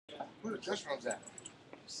dress room's at?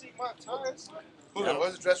 See my tires? Who?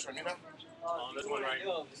 Where's the dress room? You know? There's one right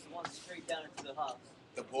here. It's the one straight down into the house.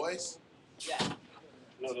 The boys? Yeah.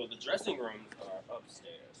 No, the dressing rooms are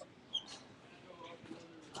upstairs.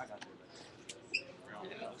 I got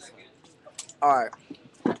Alright.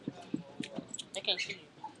 I can't see you.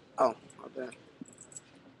 Oh, my bad.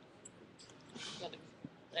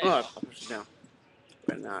 There. Alright, I'll push it down.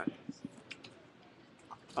 But not.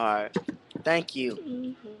 Alright. Thank you.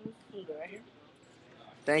 You go right here.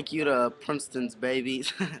 Thank you to Princeton's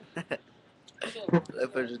babies.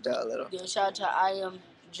 Let's push it down a little. Give a shout out to I am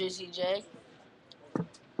Drizzy J.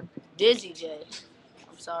 Dizzy J.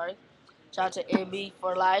 I'm sorry. Shout out to MB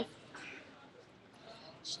for life.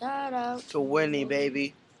 Shout out To Winnie,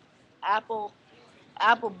 baby. Apple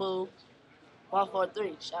Boo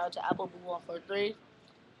 143. Shout out to Apple Boo 143.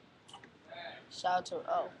 Shout out to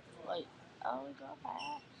we got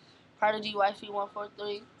that. Prodigy Wifey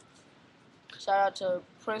 143. Shout out to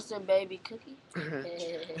Princeton Baby Cookie.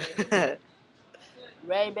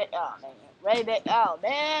 Ray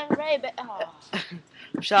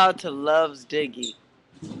Shout out to Loves Diggy.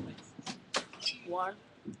 One.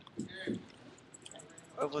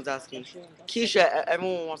 Everyone's asking. Keisha,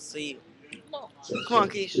 everyone wants to see you. No. Come on,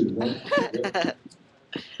 Keisha.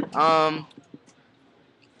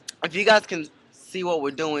 If you guys can see what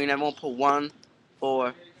we're doing, everyone put 1,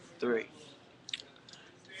 4, 3.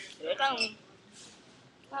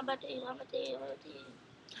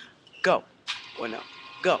 Go. Or no.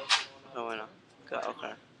 Go. Oh, no. Go.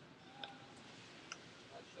 Okay.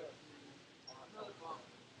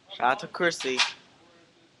 Shout out to Chrissy.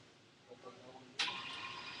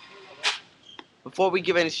 Before we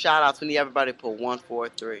give any shout outs, we need everybody to put 1, 4,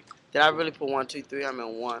 3. Did I really put 1, 2, 3? I meant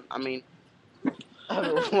 1. I mean 1,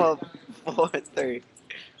 4, 3.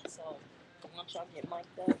 So, once y'all get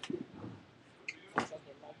mic'd up, and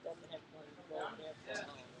everybody go over there for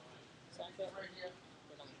sound check, then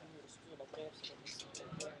I'm gonna move the stool over there so we can see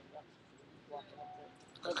there and y'all walking up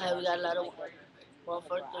there. Okay, we got another 1, 4,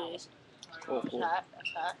 3s. Cool. Shot.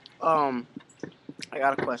 I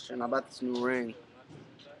got a question about this new ring.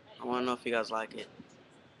 I want to know if you guys like it.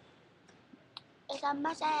 It's a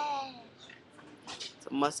mustache. It's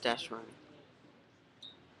a mustache ring.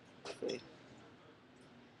 See?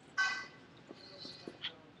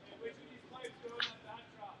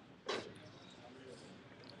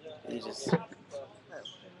 You just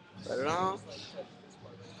put it on.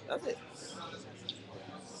 That's it.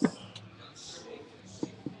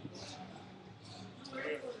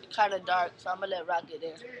 Kind of dark, so I'm gonna let Rock get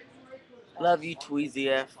in. Love you, Tweezy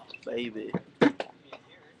F, baby.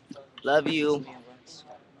 Love you.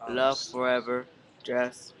 Love forever.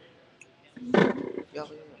 Jess. Yo.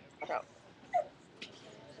 Watch out.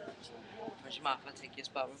 Where's your mouth? I'll take your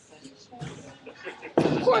spot real fast.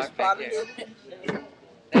 Of course, Bobby.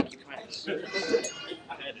 Thank you, Prince. I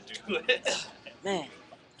had to do it. Man,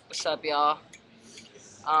 what's up, y'all?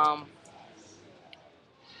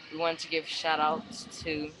 We wanted to give shout outs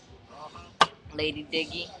to Lady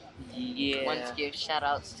Diggy. Yeah. Wanted to give shout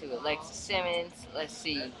outs to Alexa Simmons. Let's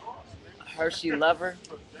see. Hershey Lover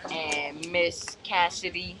and Miss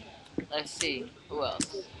Cassidy. Let's see. Who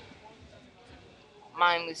else?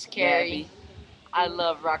 Mindless Carrie. I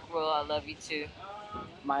love rock roll. I love you too.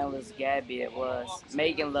 Mindless Gabby, it was.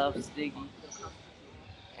 Megan loves Diggy.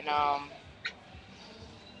 And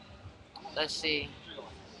let's see.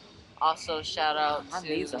 Also shout out My to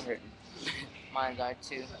knees are hurting. mine are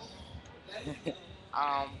too.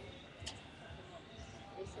 How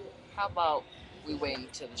about we wait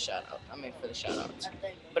until the shout out? I mean for the shout outs.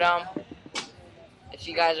 But if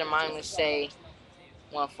you guys are mindless, say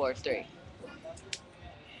 1, 4, 3.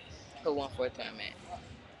 Put 1, 4, 3, man.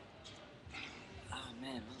 Oh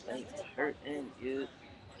man, my legs are hurting, dude.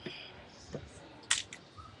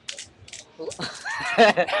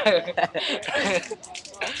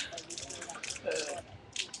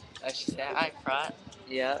 She said, I cried.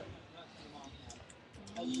 Yeah.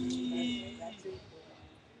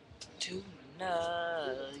 Tonight.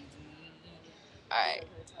 Alright,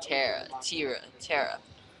 Tara.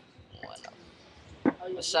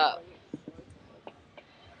 What's up?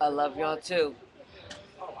 I love y'all too.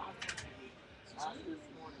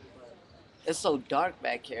 It's so dark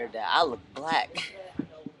back here that I look black.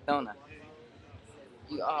 Don't I?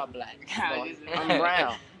 You are black. Boy.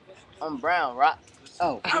 I'm brown, right?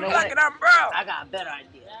 Oh, I'm black and I'm brown. I got a better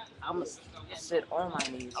idea. I'm gonna sit on my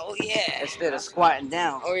knees Oh yeah. instead of squatting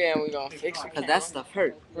down. Oh yeah, and we're gonna fix it. Cause that stuff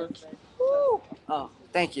hurt. Woo. Oh,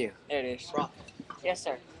 thank you. There it is. Yes,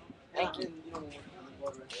 sir. Thank you.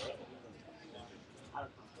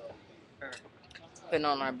 Putting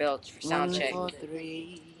on our belts for sound check. 1, 4,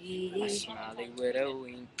 3. My smiley with a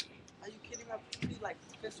wink. Are you kidding me? I peed like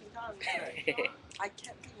 15 times today. I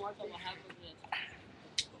can't pee one thing.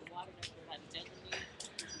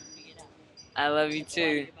 I love you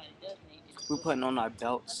too. We're putting on our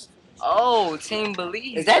belts. Oh, Team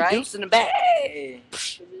Believe. Is that right? Deuce in the back? Hey.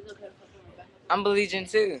 I'm Believing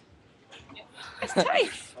too. That's tight.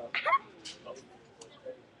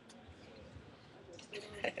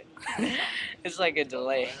 It's like a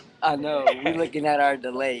delay. I know. We looking at our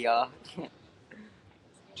delay, y'all.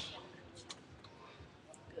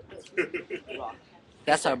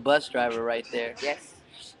 That's our bus driver right there. Yes.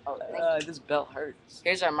 Oh, This belt hurts.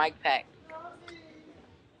 here's our mic pack.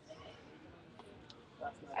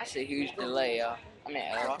 That's a huge delay, y'all. I mean,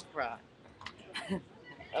 Rock rod.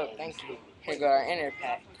 oh, thank you. Here go our inner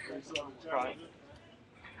pack.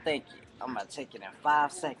 Thank you. I'm gonna take it in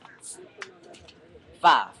 5 seconds.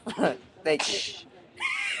 5. Thank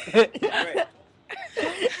you.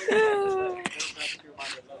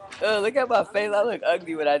 Oh, look at my face. I look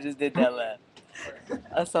ugly when I just did that laugh.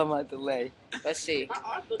 I saw my delay. Let's see.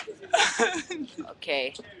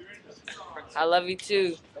 Okay. I love you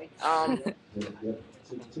too.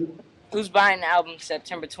 Who's buying the album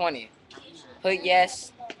September 20th? Put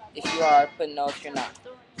yes if you are. Put no if you're not.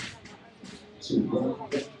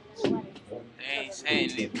 They ain't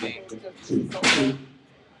saying anything.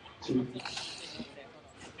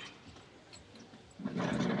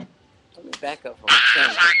 Let me back up from the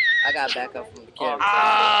camera. I got back up from the camera.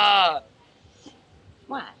 Ah!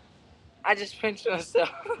 What? I just pinched myself.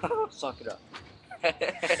 Suck it up.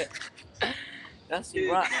 Y'all see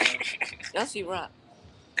rock. Y'all see rock.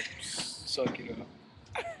 Suck it up.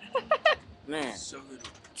 Man. So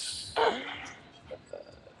good.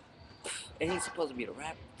 And he's supposed to be the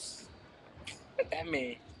rapper. What that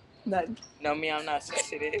mean? Nothing. No, me, I'm not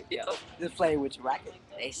sensitive, yo. Just playing with your racket.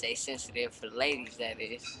 They say sensitive for the ladies, that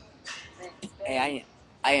is. Hey, I am.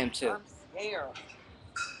 I am too.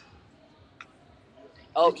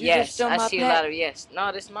 Oh, Did you just yes. steal I my see a pack? lot of yes.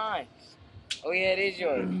 No, that's mine. Oh, yeah, it is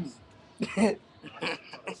yours.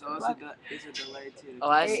 So it's a delay too. Oh,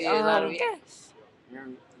 I Hey, see a lot of yes.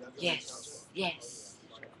 Yes. Yes.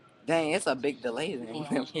 Dang, it's a big delay then.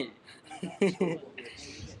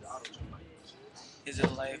 It's a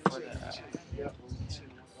delay for the.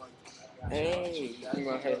 Hey, We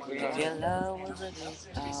gonna hit. We gonna if your hit. love was a gift,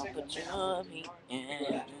 I'll put you on me.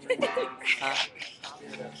 Yeah.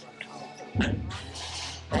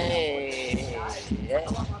 Hey, yeah.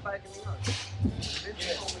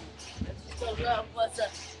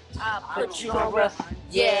 I put you on rough.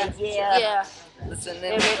 Yeah, yeah. Listen to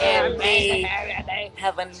me every day.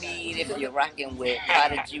 Have a need if you're rocking with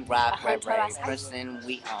Prodigy Rock, Ray person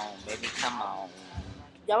we own. Baby, come on.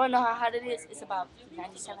 Y'all wanna know how hot it is? It's about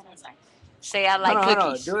 97 outside. Say I like Hold on,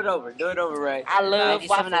 cookies. do it over. Do it over, Ray. I love 97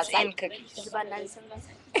 waffles outside. and cookies. It's about 97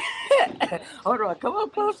 outside. Hold on, come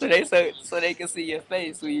up closer, so they can see your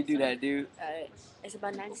face when you do that, dude. Alright, it's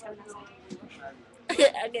about 97 outside.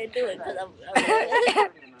 I can't do it because I'm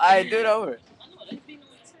Alright, do it over.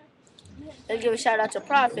 Let's give a shout out to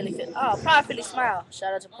Proud Philly. Oh, Proud Philly Smile.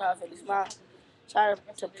 Shout out to Proud Philly Smile. Shout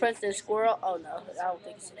out to Princeton Squirrel. Oh no, I don't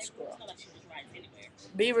think it's a squirrel.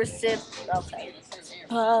 Beaver Sip. Okay.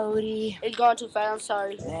 Party. It's going too fast. I'm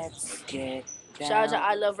sorry. Let's get down. Shout out to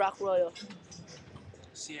I Love Rock Royal.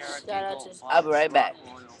 Sierra Shout out Giggle to- I'll be right back.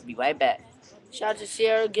 Rock Royal. Be right back. Shout out to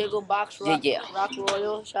Sierra Giggle Box Rock, Yeah. Rock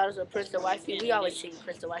Royal. Shout out to Princeton Wifey. We always sing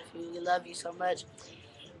Princeton Wifey. We love you so much.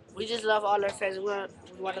 We just love all our fans. We want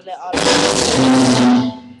to let all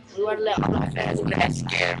our fans. That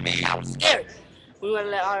scared me. I'm scared. We want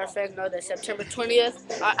to let all our fans know that September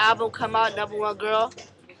 20th, our album come out, Number One Girl.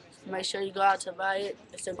 Make sure you go out to buy it.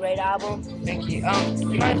 It's a great album. Thank you. You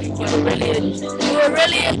will really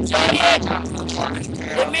enjoy it.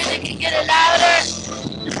 The music can get it louder.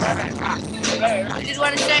 I just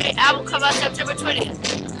want to say, album come out September 20th.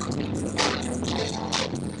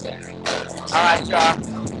 Alright, y'all.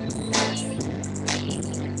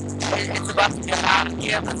 It's about to get out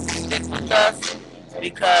here, but stick with us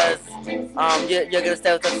because you're gonna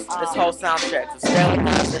stay with us this whole soundtrack. So stay with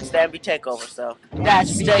us and stay and be takeover. So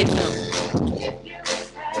stay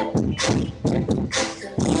tuned.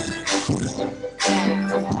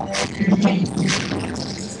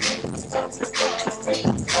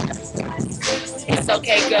 It's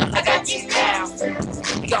okay, girl. I got you now.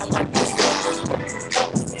 We gon' work this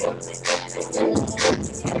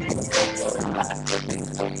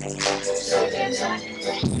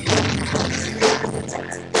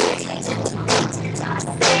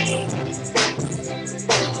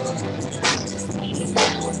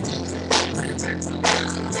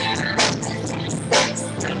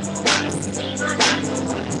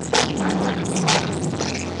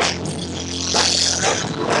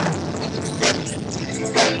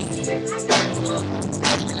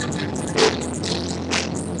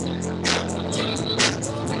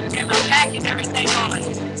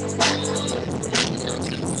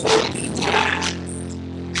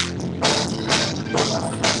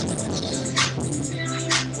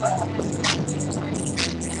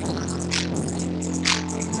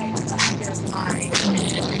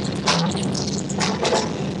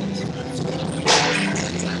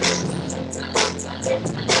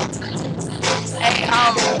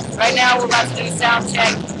now we're about to do the sound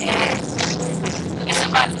check, and it's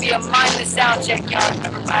about to be a mindless sound check, y'all.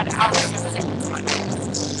 Everybody, I'll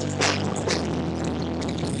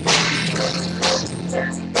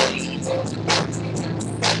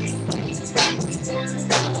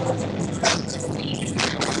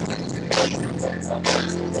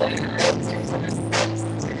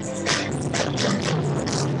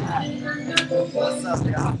What's up,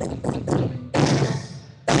 y'all?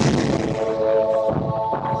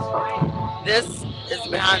 This is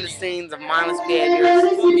behind the scenes of mindless behaviors.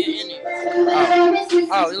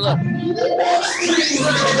 Oh, look.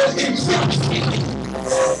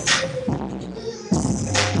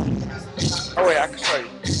 Oh wait, I can show you.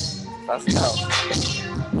 That's dope.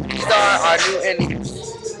 These are our new Indians.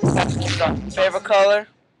 These are my favorite color,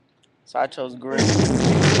 so I chose green.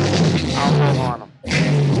 I'll hang on them.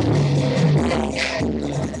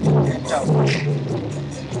 Dope.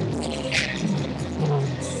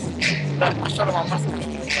 Look, I showed them on my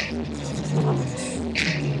screen.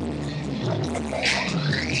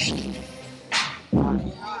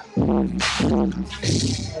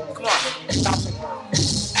 Come on, stop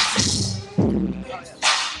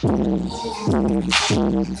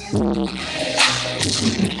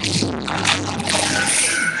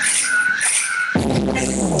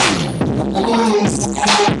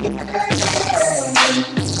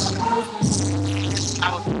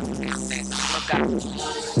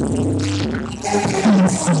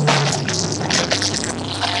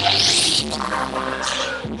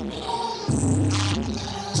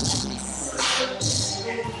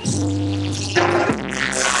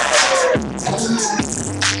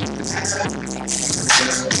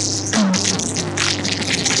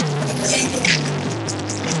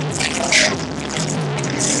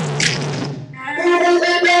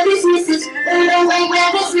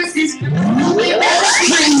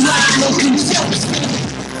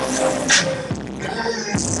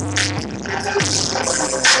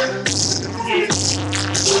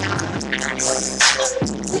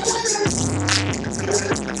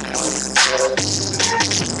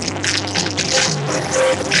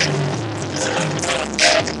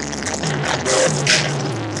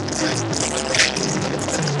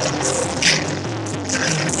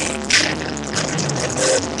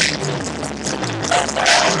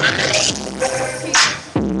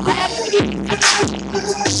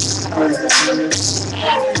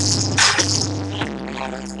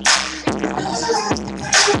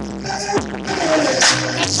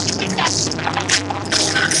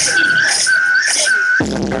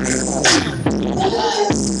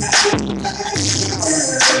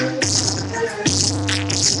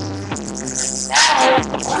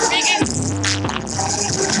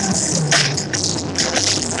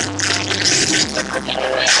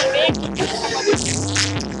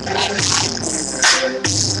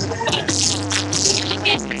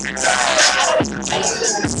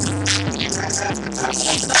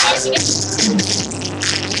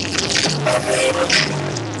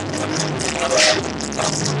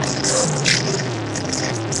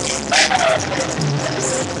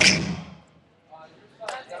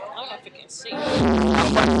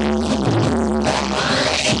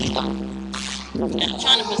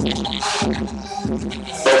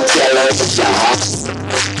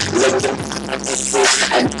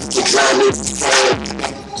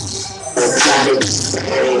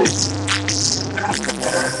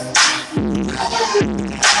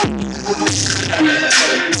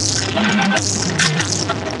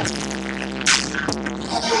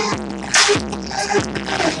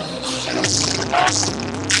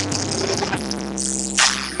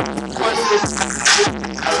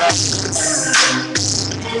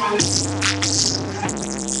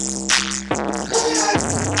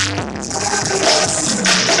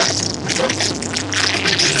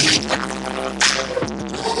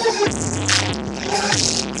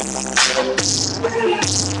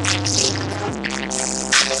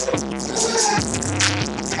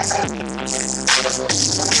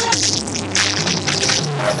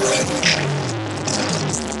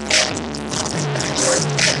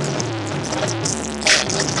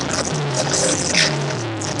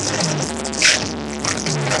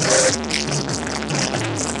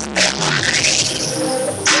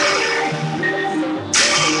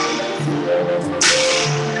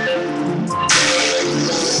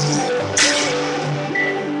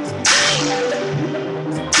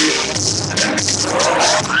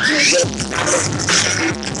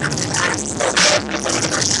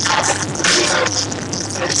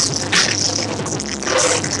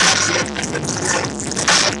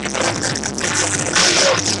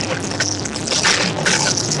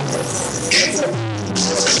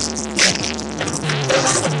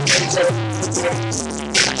it.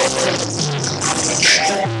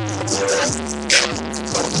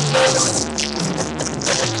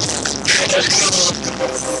 You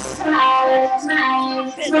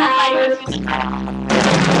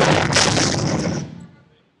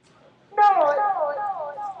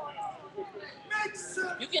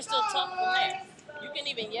can still talk from there. You can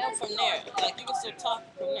even yell from there. Like you can still talk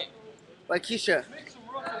from there. Wait, Keisha,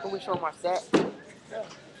 can we show them our set?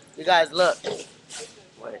 You guys, look.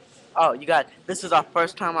 Wait. Oh, you guys, this is our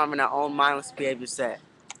first time having our own mindless behavior set.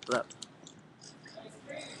 Look.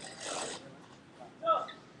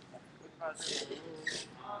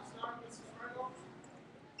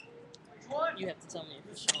 You have to tell me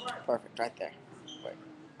if it's showing. Perfect, right there. Wait.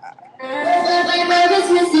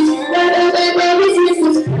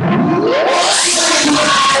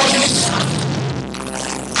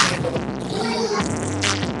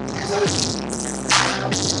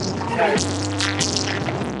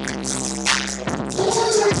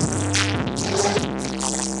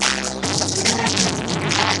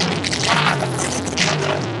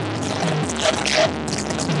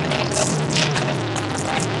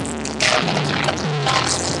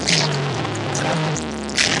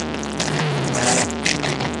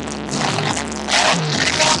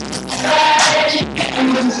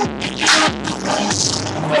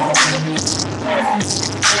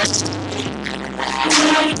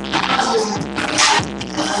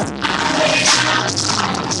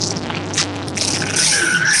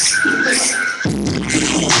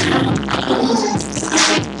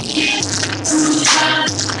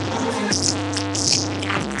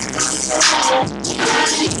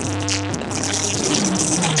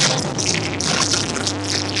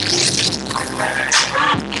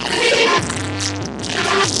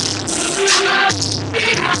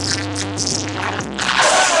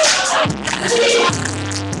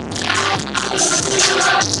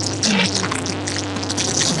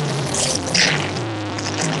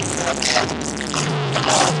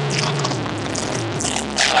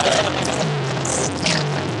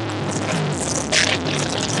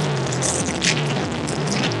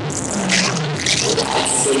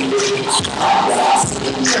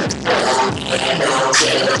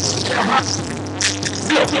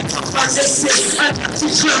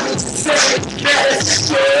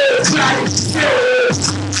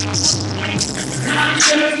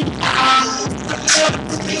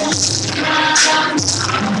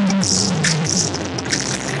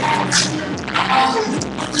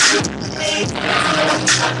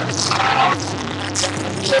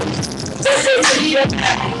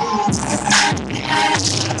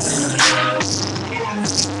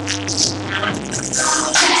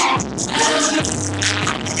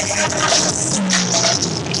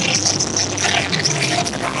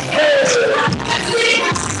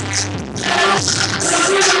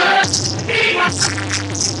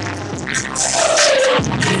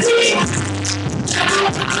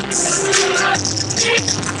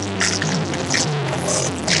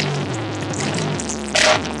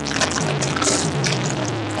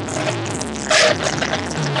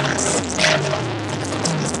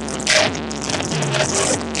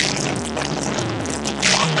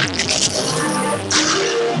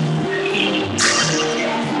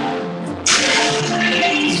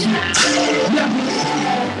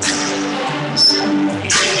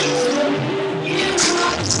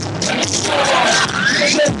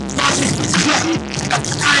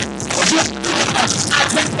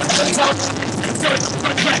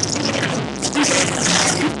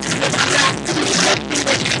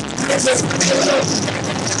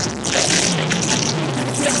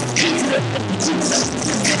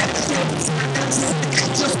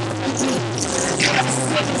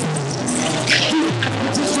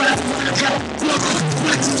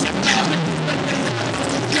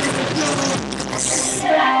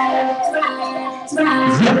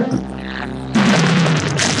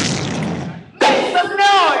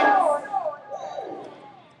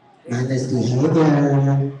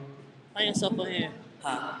 Find yourself on here.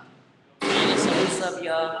 Huh? Find yourself. What's up,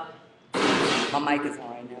 y'all? My mic is on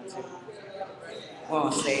right now, too. We're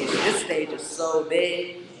on stage. This stage is so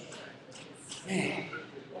big. Man,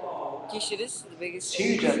 Keisha, this is the biggest it's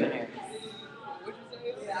huge up in here.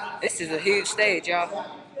 This is a huge stage, y'all.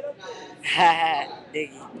 Haha,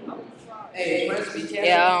 Diggy. Hey, first be careful.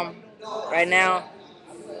 Yeah, right now,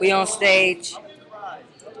 we on stage,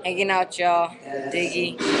 hanging out, y'all.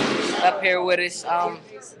 Diggy, up here with us. Huh?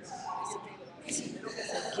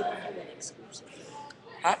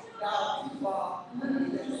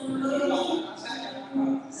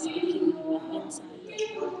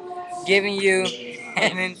 Giving you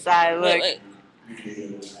an inside look.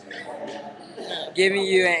 Giving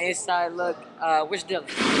you an inside look. Where's Dylan?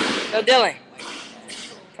 Yo, Dylan.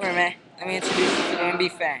 Come here, man. Let me introduce you to the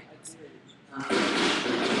MB fan.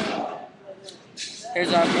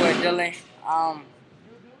 Here's our boy Dylan.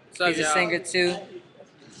 What's up, He's a y'all? singer too.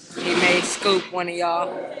 He made Scoop, one of y'all.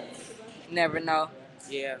 You never know.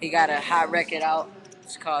 Yeah. He got a hot record out.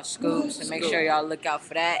 It's called Scoop, so make Scoop. sure y'all look out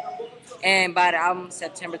for that. And buy the album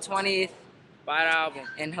September 20th. Buy the album.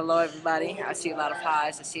 And hello, everybody. I see a lot of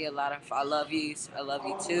highs. I see a lot of I love yous. I love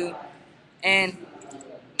you too. And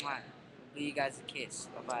mwah, give you guys a kiss.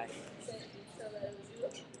 Bye bye.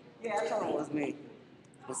 Yeah, I told him it was me.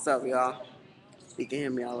 What's up, y'all? You can hear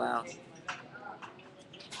me out loud.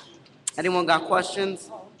 Anyone got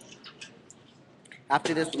questions?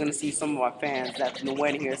 After this, we're gonna see some of our fans that's been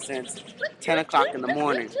waiting here since 10 o'clock in the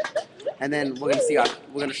morning, and then we're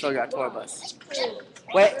gonna show you our tour bus.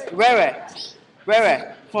 Wait, Ray,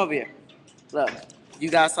 come over here. Look, you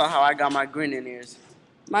guys saw how I got my green in ears.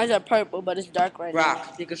 Mine's are purple, but it's dark right now.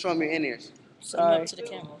 Rock, you can show me your in ears. Put them Sorry. up to the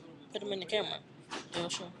camera. Put them in the camera. It'll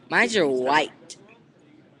show. Mine's are white.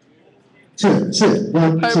 Check, check,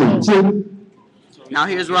 1, 2, 2. Now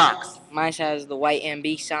here's Rock's. Mine has the white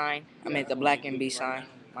MB sign. I meant the black MB sign.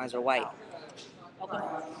 Mine's are white. Okay.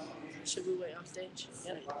 Should we wait on stage?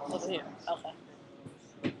 Yeah. Over here.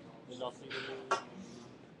 Okay.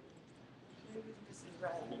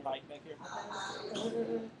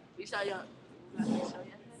 You saw your.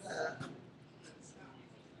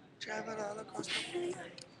 Travel all across the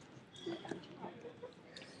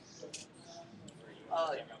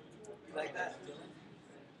Oh, you like that?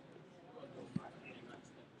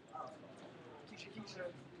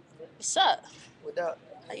 What's up? What up?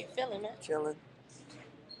 How you feeling, man? Chilling.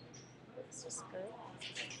 What's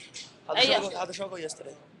good? How'd the show go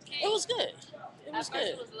yesterday? It was good. It was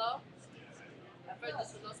good. low. At first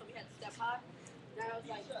this was low, so we had to step high. Now it's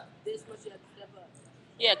like this much you have to step up.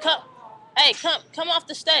 Yeah, come. Hey, come off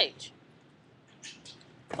the stage.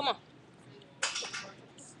 Come on.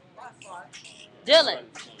 Dylan.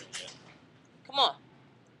 Come on.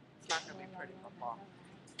 It's not gonna be pretty football.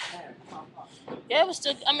 Yeah, it was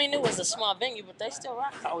still. I mean, it was a small venue, but they still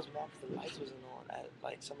rock. I was mad because the lights wasn't on at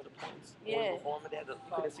like some of the points. Yeah. Performing, they had to, you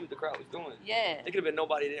couldn't see what the crowd was doing. Yeah. There could have been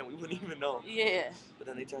nobody there and we wouldn't even know. Yeah. But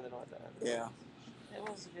then they turned it on. Yeah. It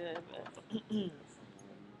was good, but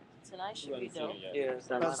tonight should be dope. Yeah. It's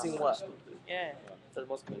I've seen what? Yeah. the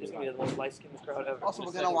most, it's gonna be the most light-skinned crowd ever. Also,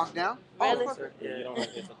 we're gonna walk down. Really? Yeah. You don't,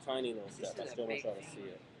 it's a tiny little step. I still want y'all to see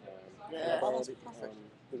it. Yeah.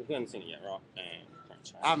 We haven't seen it yet, Rock and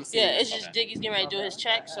Crunch. I haven't seen Yeah, it. it's just Diggy's getting ready to do his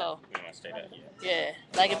check, so We don't want to stay there yet.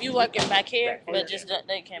 yeah. Like if you working back here, but just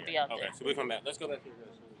they can't be out Okay, there. so we come back. Let's go back here.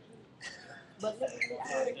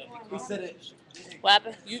 We said it. What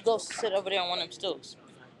happened? You go sit over there on one of them stools.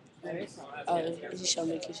 Oh, he showed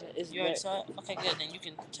me. You already saw it? Okay, good. Then you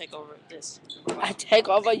can take over this. I take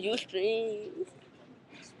over you stream.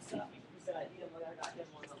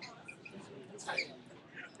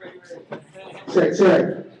 Check, check.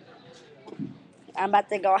 I'm about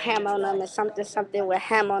to go ham on them and something with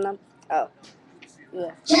ham on them. Oh.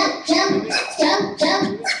 Yeah. Jump, jump, jump,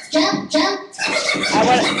 jump, jump, jump. I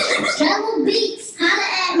want Double beats, holla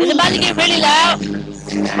at It's me. about to get really loud.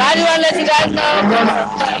 But I just want to let you guys know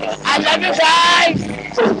I love you guys.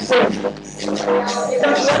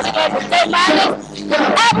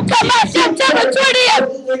 I will come out September 20th.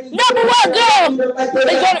 Number one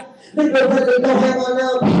girl.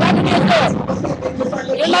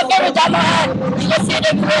 You're my favorite diamond head. You can see it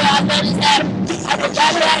everywhere. I love this head. I will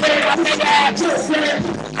diamond head with my finger head.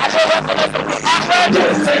 I will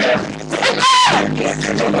represent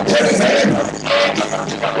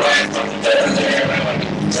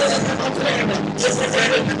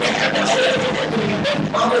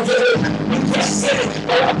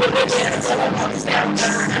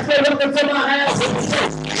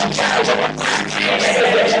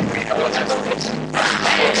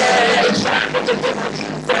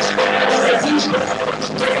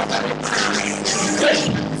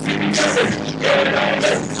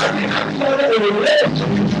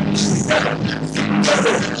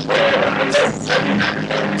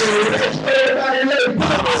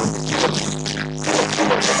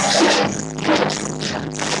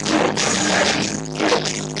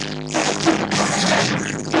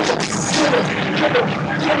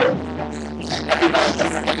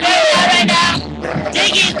right now.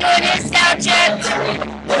 Diggy's doing his sound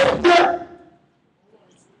check.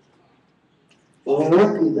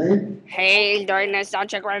 Alright, man. Hey, he's doing his sound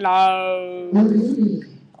check right now.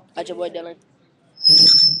 That's your boy Dylan.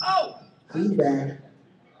 Feedback.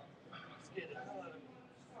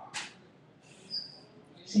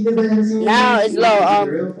 She never had seen Now me. it's low.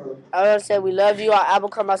 J.DAREL I want to say we love you. Our album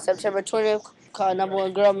come out September 20th. Called Number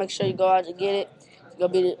One Girl. Make sure you go out and get it. It's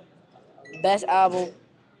gonna be the best album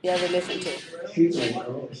you ever listen to. Street life,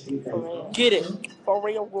 bro. Street For life, real. bro. Get it. For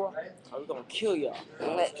real, bro. I'm gonna kill y'all.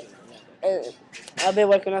 I've been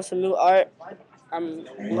working on some new art. I'm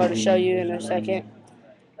going to show you in a second.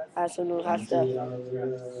 I have some new hot stuff.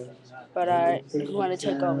 But alright, who want to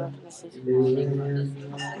take over? Let's see.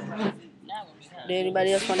 Do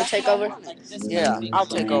anybody else want to take over? Yeah, I'll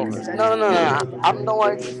take over. No. I'm no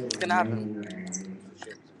worries. It's gonna happen.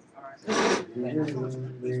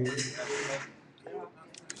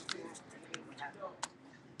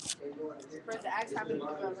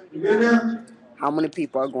 You good now? How many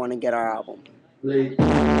people are going to get our album? Late.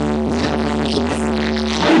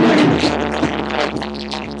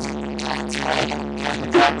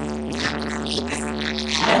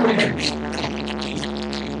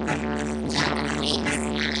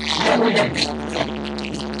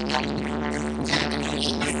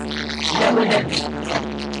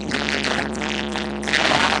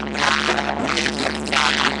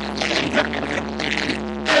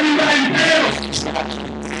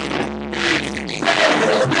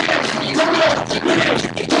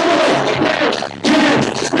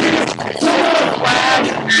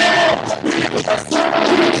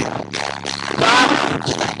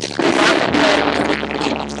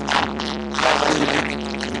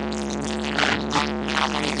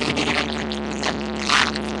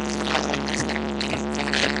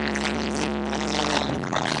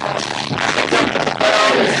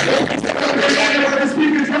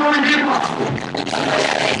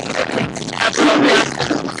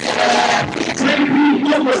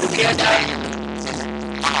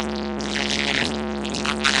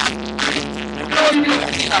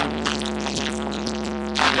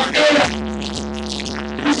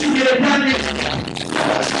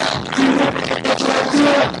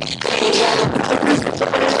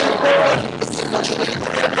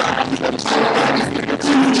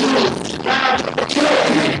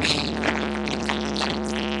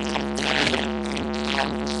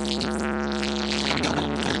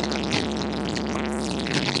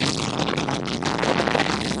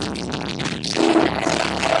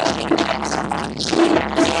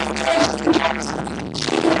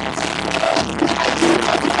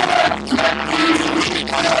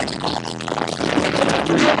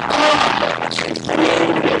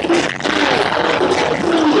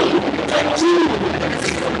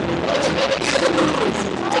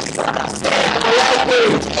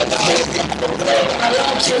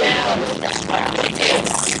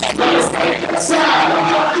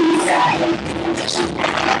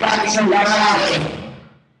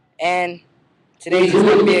 And today's is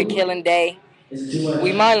gonna be a killing day.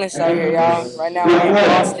 We mindless out here, y'all. Right now we're in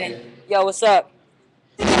Boston. Yo, what's up?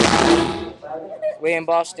 We're in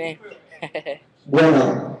Boston.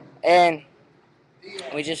 And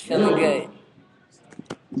we just feeling good.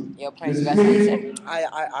 Yo, Prince, you got something to say?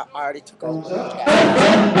 I already took over.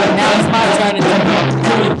 Now it's my turn to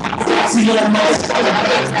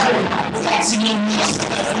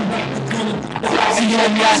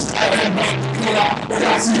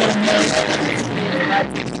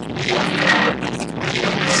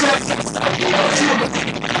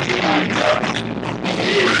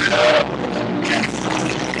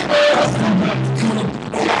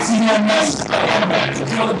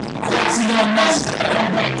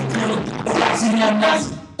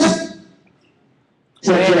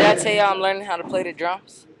Did I tell y'all I'm learning how to play the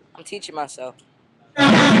drums? I'm teaching myself.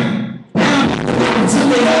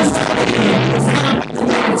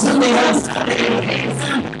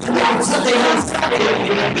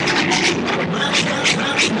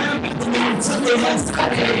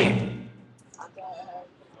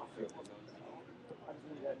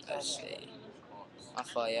 Let's see. My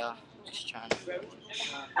fault, y'all. Just trying to.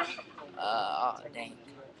 Oh, dang.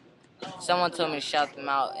 Someone told me to shout them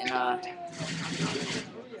out, and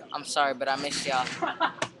I'm sorry, but I missed y'all.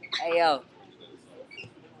 Hey, yo.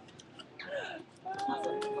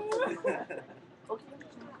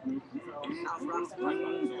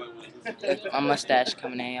 Look, my mustache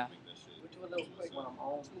coming in, y'all.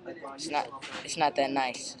 It's not that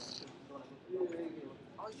nice.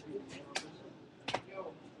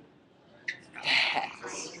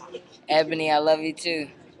 Ebony, I love you too.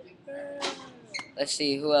 Let's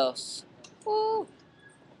see, who else? Woo.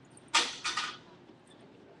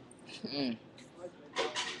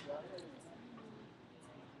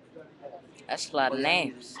 That's a lot of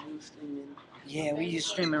names. Yeah, we just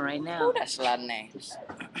streaming right now. Ooh, that's a lot of names.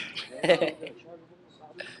 Look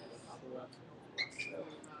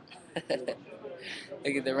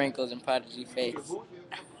at the wrinkles in Prodigy's face.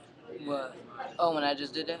 What? Oh, when I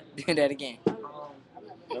just did that? Do that again.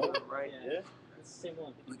 Right, yeah.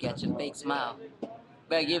 We got your fake smile.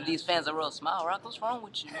 Better give these fans a real smile, Rock. What's wrong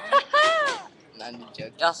with you? Not a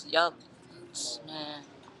joke. Y'all, man.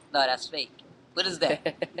 No, that's fake. What is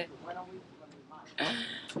that?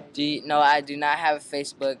 No, I do not have a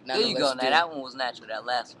Facebook. None There of you us go. Now do. that one was natural. That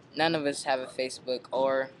last one. None of us have a Facebook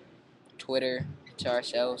or Twitter to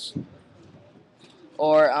ourselves.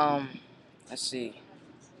 Or let's see,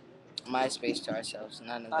 MySpace to ourselves.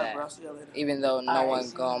 None of Alright, that. bro. See you later. Even though no Alright, one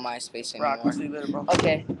see go you. on MySpace Rock. anymore. See you later, bro.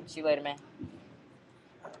 Okay. See you later, man.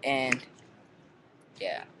 And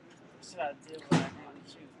yeah.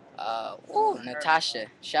 Natasha,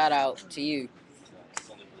 shout out to you.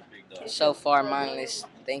 So far, mindless.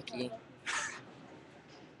 Thank you.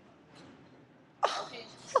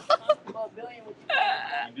 You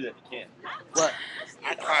do that, you can't. What?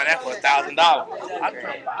 I find that for $1,000.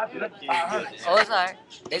 Oh, it's alright.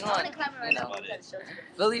 They going, you know.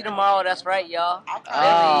 Philly tomorrow. That's right, y'all.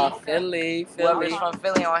 Philly. Whoever's from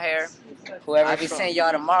Philly on here, I'll be Whoever's seeing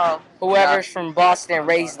y'all tomorrow. from Boston,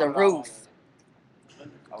 raise the roof.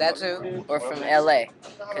 That too. Or from LA.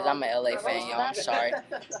 Because I'm an LA fan, y'all. I'm sorry.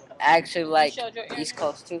 I actually like East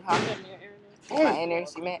Coast too, huh? My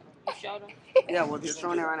inners, you meant? Yeah, well, you're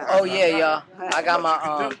showing it right now. Oh, yeah, y'all. I got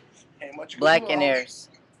my black inners.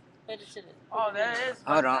 Oh, that is.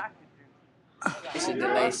 Hold on. It's a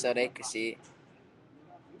delay so they can see it.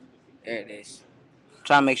 There it is.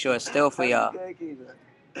 Trying to make sure it's still for y'all. There it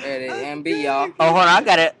is. MB, y'all. Oh, hold on. I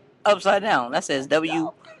got it upside down. That says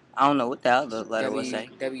W. I don't know what the other letter would say.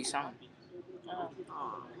 W something.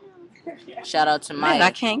 Shout out to Man, Maya.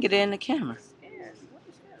 I can't get it in the camera.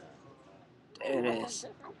 There it is.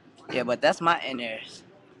 Yeah, but that's my inners.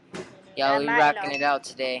 Y'all, we rocking it out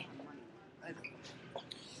today.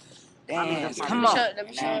 Damn, that's come my-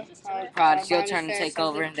 on. Prod, it's your turn to take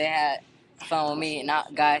over. They had fun with me.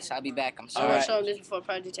 Not, guys, I'll be back. I'm I'm sorry. gonna show them this before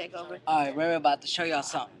Prodigy take over. Alright, we're about to show y'all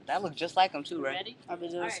something. That looks just like him too, right? I've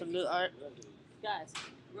been doing some new art. Guys,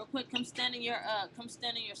 real quick, come stand in your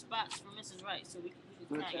spots for Mrs. Wright so we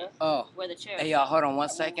can kind of Oh, where the chair. hey y'all, hold on 1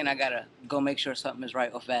 second. I gotta go make sure something is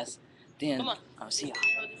right real fast. Then Come on. I'll see y'all.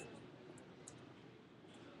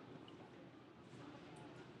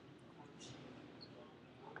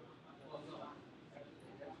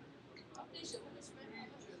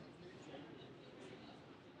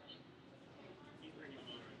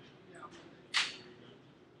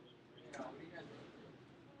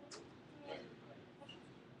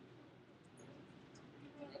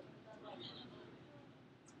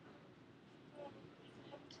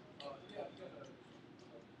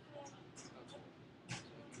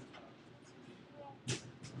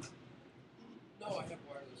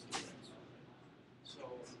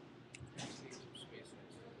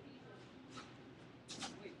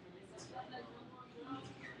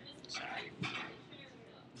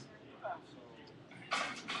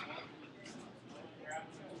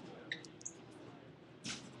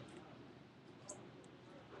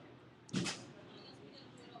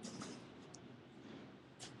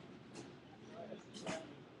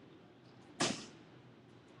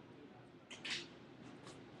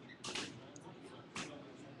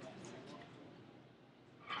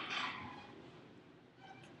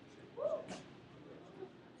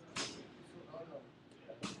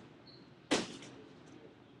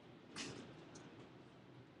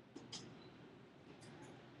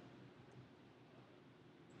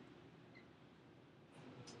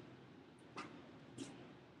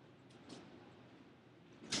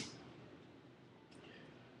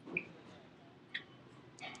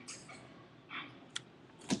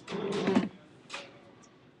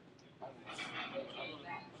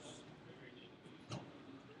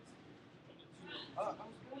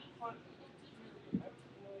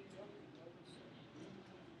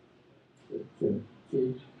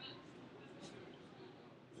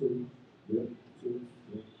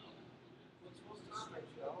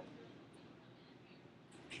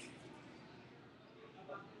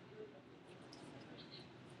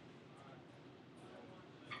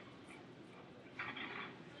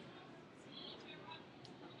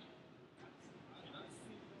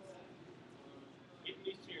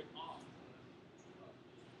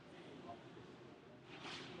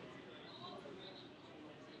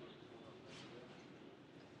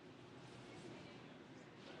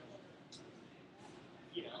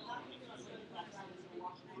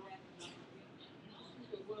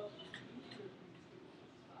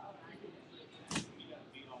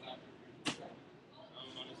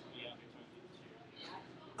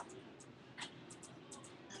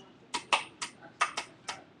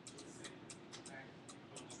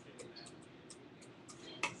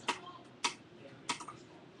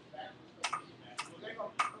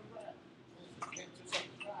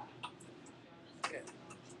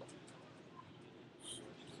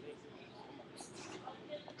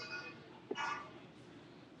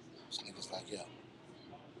 Niggas like, yo,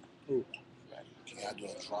 Who? can y'all do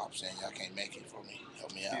a drop saying y'all can't make it for me?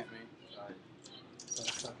 Help me out.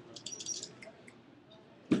 Excuse me.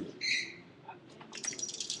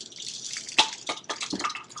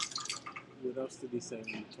 What else did he say when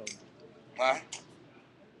you told him? Huh?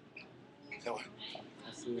 So what?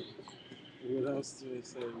 I said, what else did they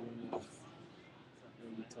say when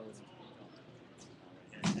you told him?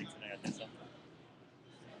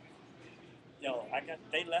 Yo,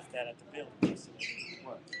 they left that at the building yesterday.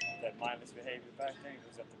 What? That mindless behavior back thing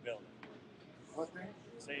was at the building. What thing?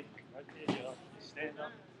 See, right there, yo. Stand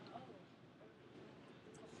up.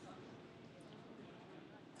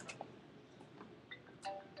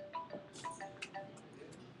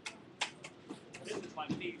 This is my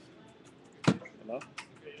niece. Hello?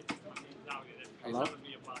 Hello?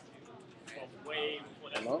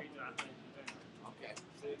 Hello? Hello?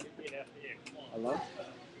 Hello?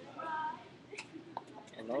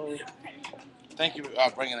 Hello? Thank you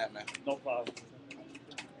for bringing that, man. No problem.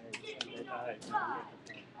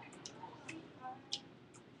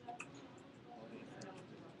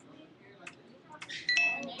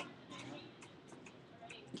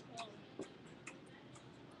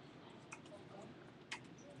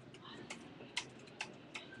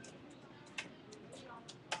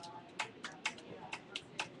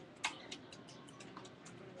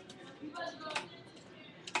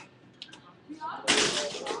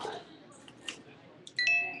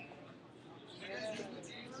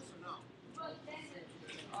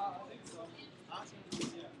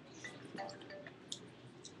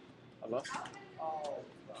 Hello?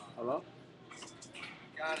 Hello?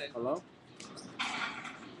 Got it. Hello?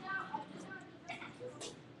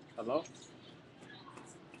 Hello?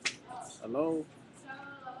 Hello?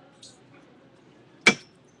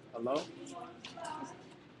 Hello?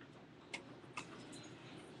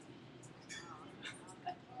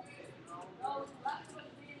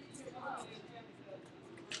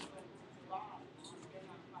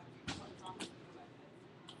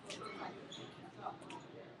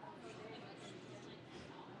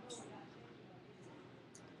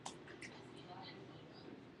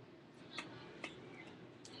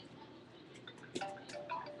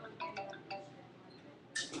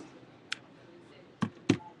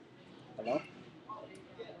 Hello?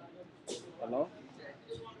 Hello?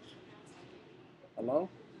 Hello?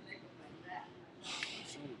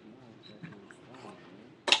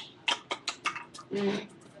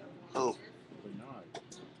 Who? Bernard.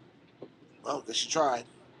 Well, guess you tried.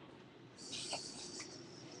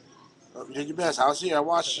 Well, you did your best. I was here. I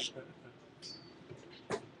watched.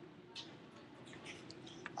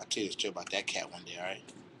 I'll tell you a story about that cat one day, all right?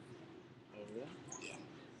 Oh, yeah? Yeah.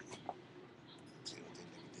 See what that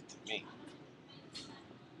nigga did to me.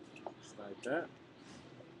 It's like that.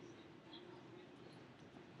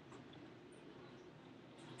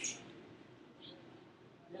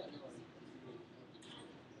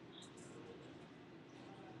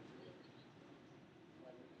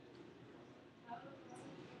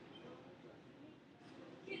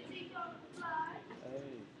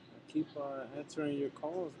 Hey, I keep answering your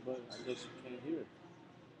calls, but I guess you can't hear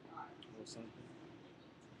or something.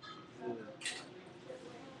 Yeah.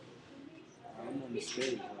 I'm on the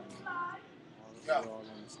stage right now. We're all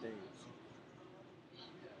on the stage.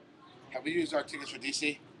 Have we used our tickets for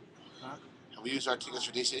DC? Huh? Have we used our tickets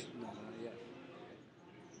for DC? No, not yet.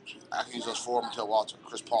 I can use those for him until Walter.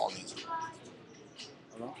 Chris Paul needs them.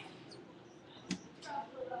 Hello?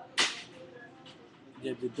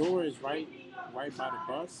 Yeah, the door is right by the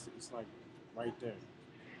bus. It's like right there.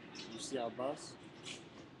 You see our bus?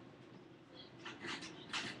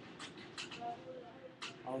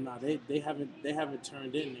 Oh no, they haven't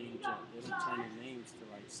turned in names yet. They don't turn in names till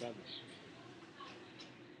like 7.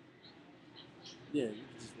 Yeah, you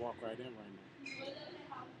can just walk right in right now.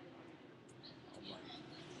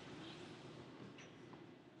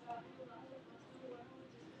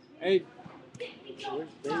 All right. Hey,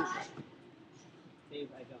 where's Dave? Dave,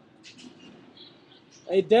 I don't know.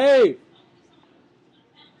 Hey, Dave!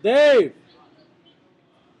 Dave!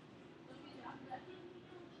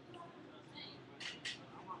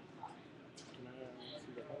 Can I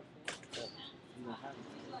see the headphones? Oh, you don't have it.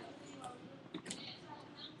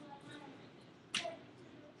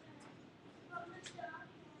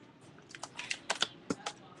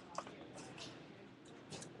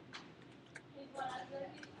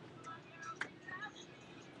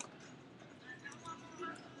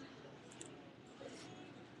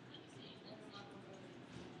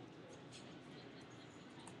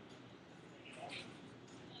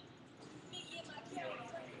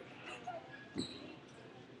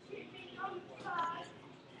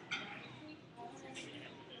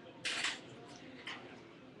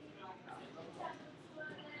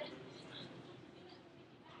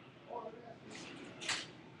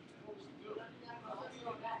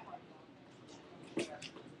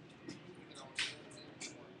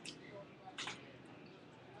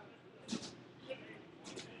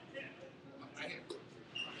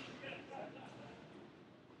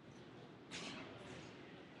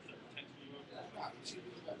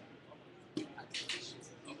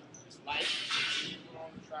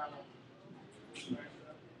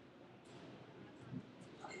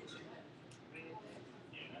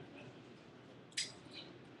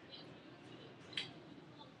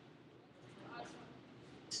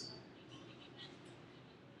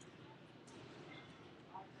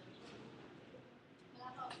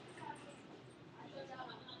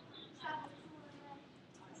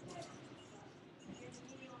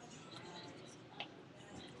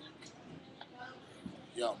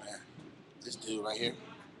 Yo, man, this dude right here,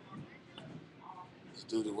 this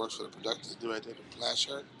dude that works for the production, this dude right there, the black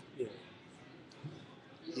shirt, Yeah.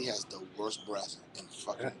 he has the worst breath in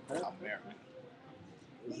fucking America.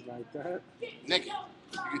 It's like that. Nigga,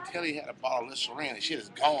 you can tell he had a bottle of Listerine and shit is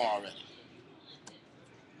gone already.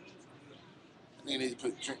 He needs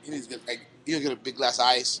to get like, you get a big glass of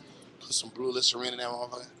ice, put some blue Listerine in that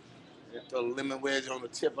motherfucker, throw a lemon wedge on the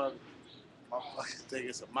tip of it. Motherfucker think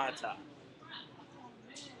it's a Mai Tai.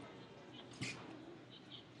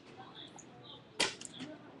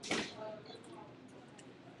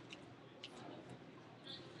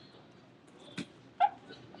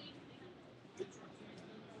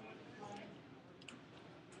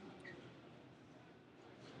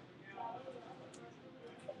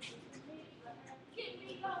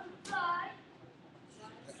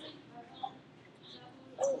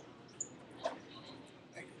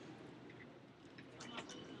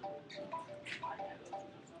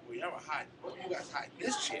 Well, y'all were hiding. Well, you guys hide in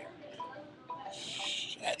this chair.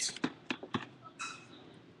 Shit.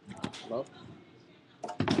 Hello?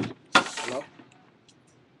 Hello?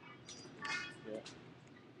 Yeah.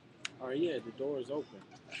 All right, yeah, the door is open.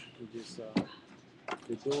 You just,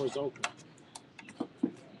 the door is open.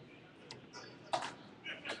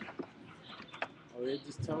 Oh, they're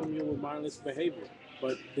just telling you with mindless behavior.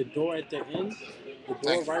 But the door at the end, the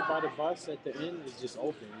door right by the bus at the end is just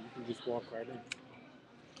open. You can just walk right in.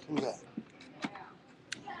 Who's that?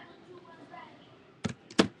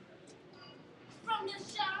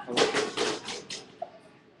 Hello?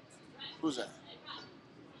 Who's that?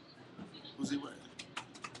 Who's he with?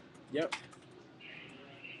 Yep.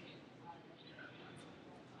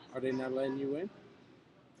 Are they not letting you in?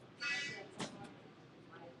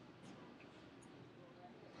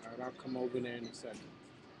 All right, I'll come over there in a second.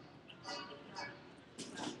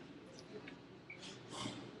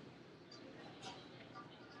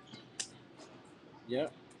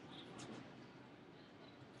 Yep.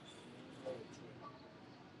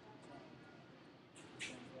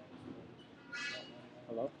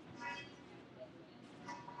 Hello?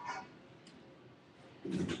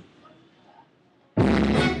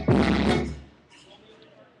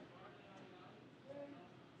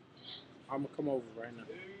 I'm gonna come over right now.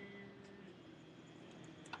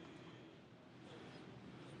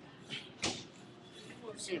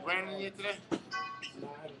 You see Brandon here today? No,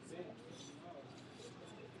 I haven't seen him.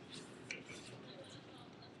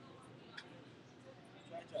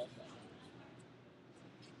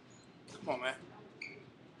 Come on, man.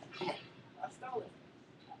 Come on. I stole it.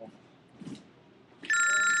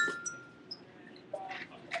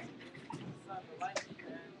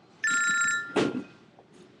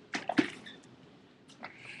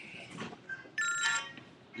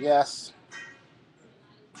 Yes.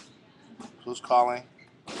 Who's calling?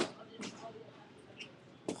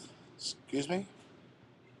 Excuse me?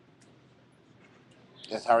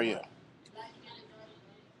 Yes, how are you?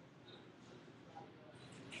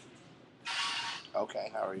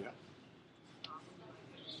 Okay, how are you?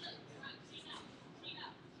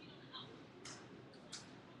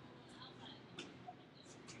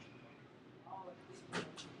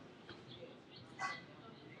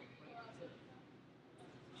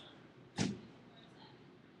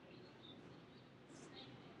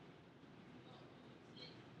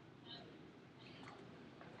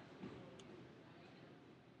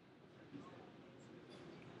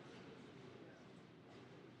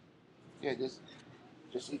 Yeah,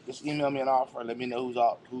 just email me an offer. Let me know who's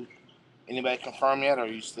out. Who anybody confirmed yet, or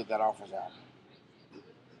you still got offers out?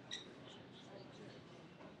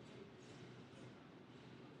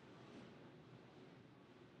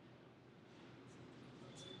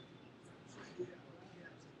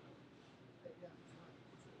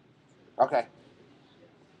 Okay.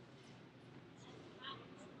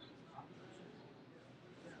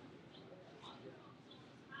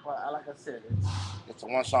 Well, like I said, it's a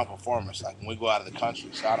one-song performance. Like when we go out of the country,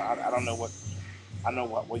 so I don't know what I know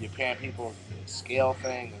what you're paying people. Scale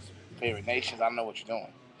thing, favorite nations. I don't know what you're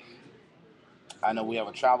doing. I know we have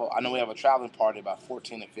a traveling party about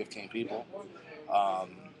 14 to 15 people. Um,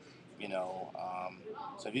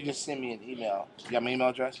 so if you just send me an email, you got my email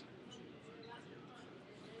address?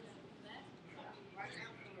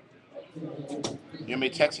 You want me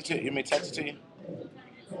to text it to you? You want me to text it to you?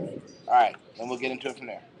 All right, then we'll get into it from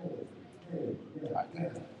there. All right,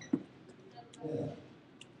 man.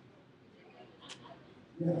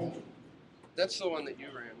 That's the one that you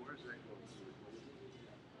ran. Where's that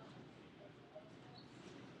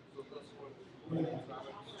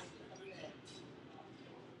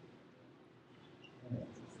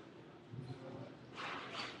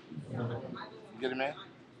You get it, man?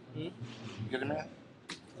 Hmm? You get it, man?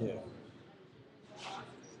 Yeah.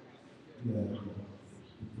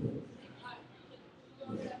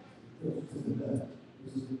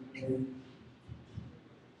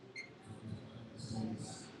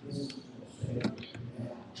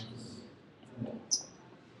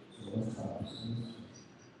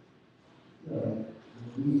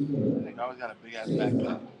 I think I always got a big ass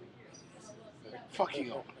backpack. Fuck you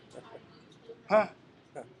going? Huh?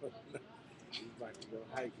 He's about to go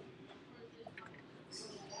hiking.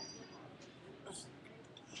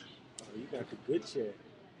 Oh, you got the good chair.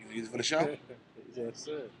 You gonna use it for the show? Yes,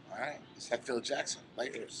 sir. Alright. It's that Phil Jackson.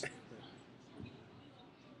 Lakers.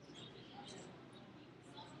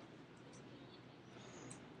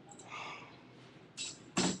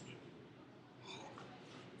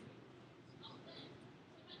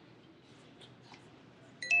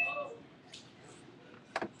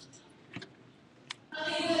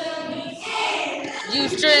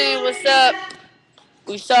 Ustream, what's up?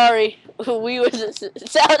 We sorry. We was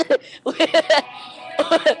sound.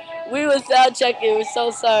 We was sound checking. We're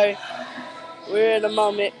so sorry. We're in a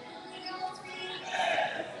moment.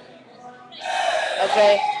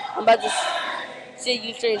 Okay, I'm about to sit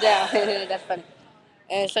Ustream down. That's funny.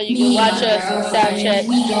 And so you can watch us sound check.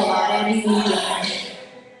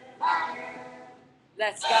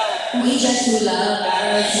 Let's go. We just two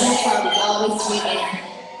lovers. That's why we always tweaking.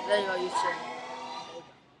 There you go, Ustream.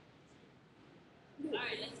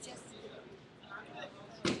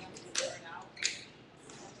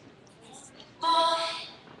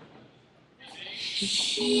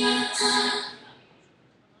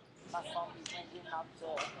 My phone is ringing out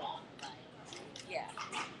the. Yeah.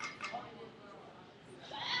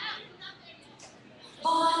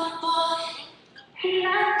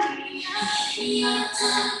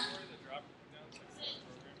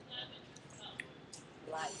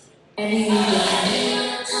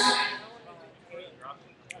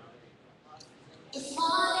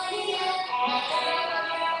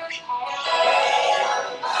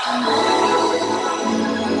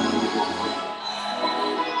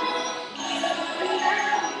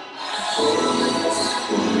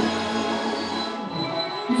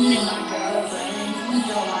 Me and my girlfriend, we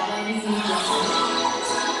go out every weekend.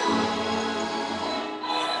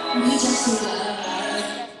 We just two lovers.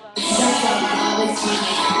 That's why we always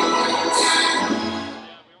tweaking.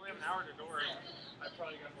 We only have an hour to door. I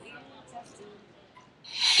probably got more time.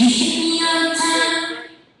 Hit me on time.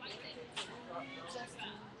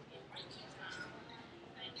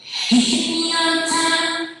 Hit me on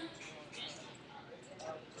time.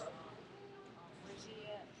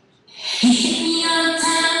 Hit me on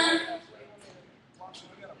time.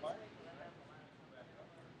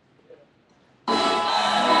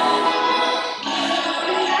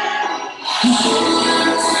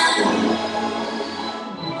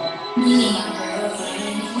 Me and my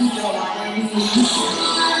girlfriend, we go out every weekend.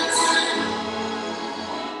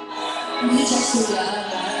 We just two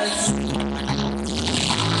lovers.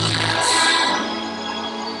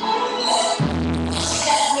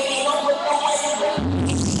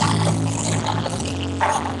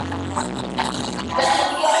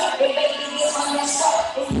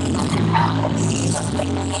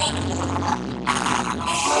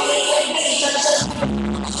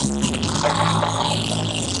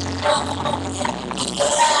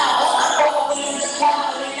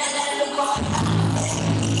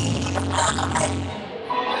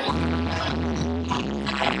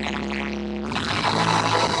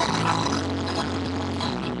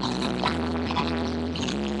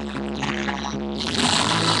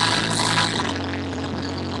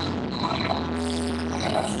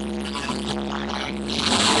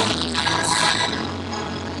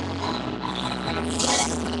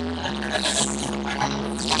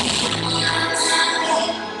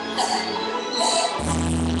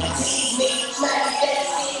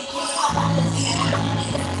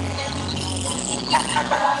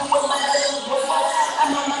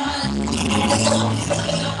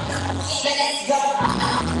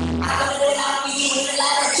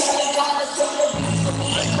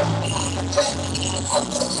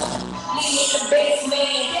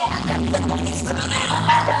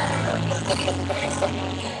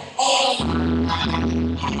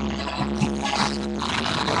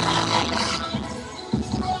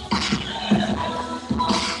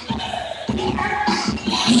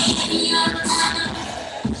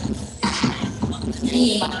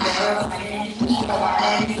 Me and my girlfriend, we go out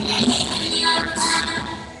every weekend.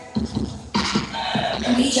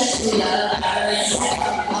 We just two lovers. That's why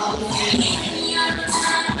we always tweaking.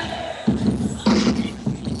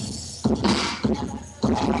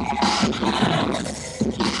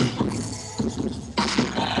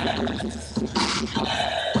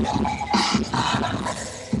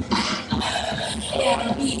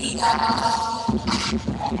 Me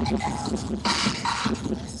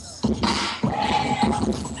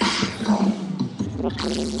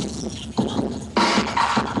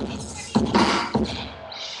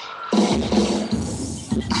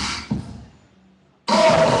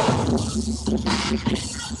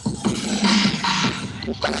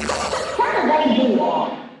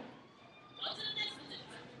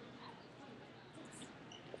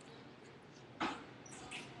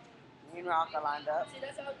and Rock are lined up. See,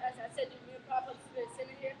 that's how, as I said, me and Papa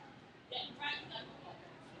sitting here.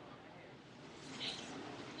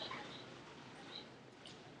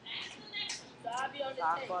 So I'll be on So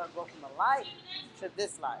I'm going to go from the light to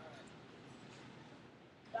this light.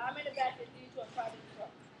 So I'm in the back and you to a private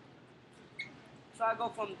truck. So I go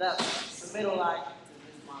from the middle light to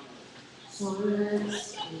this monitor. So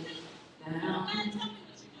let's get down.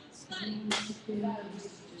 Still here. Let's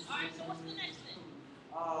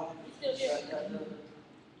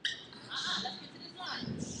get to this line.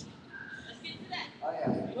 Let's get to that. Oh, yeah.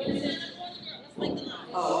 What is it? Let's make the line.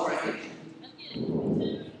 Oh, all right. Let's get it.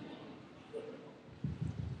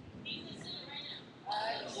 He's in the center right now.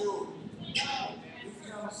 You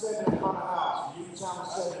tell me 7 in front of the house. You tell me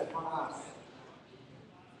 7 in front of the house.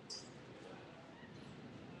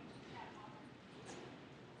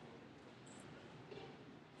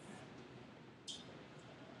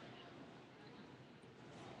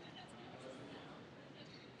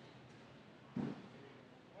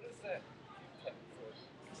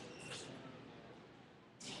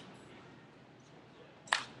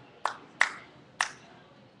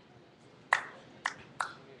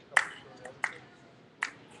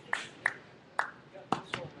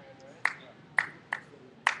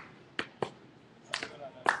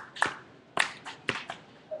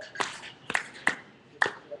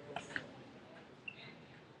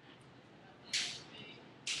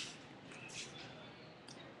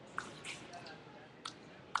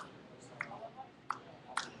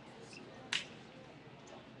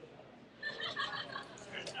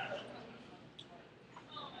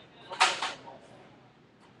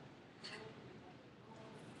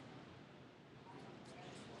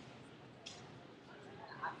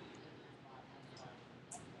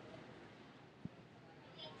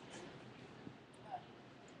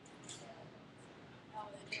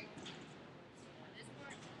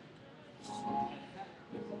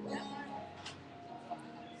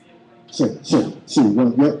 Shit,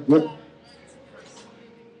 what?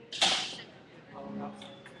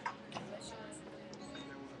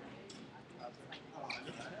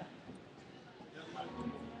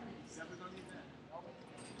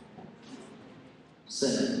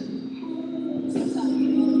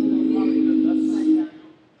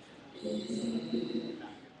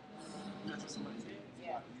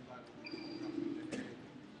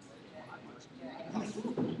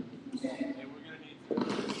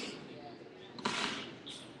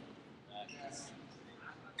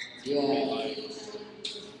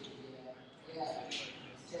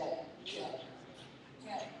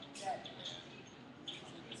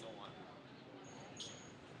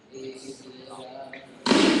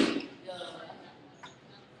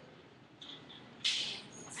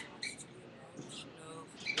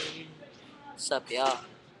 What's up, y'all?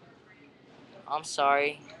 I'm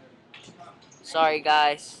sorry. Sorry,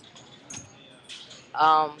 guys.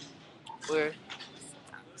 We're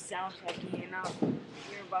sound checking now.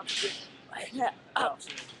 We're about to get right now.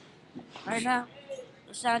 Right now,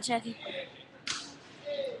 we're sound checking.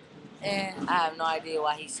 And I have no idea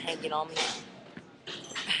why he's hanging on me.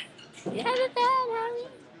 Yeah,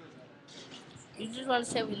 you just want to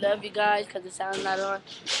say we love you guys because the sound's not on.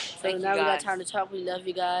 So Thank you now we got guys. time to talk. We love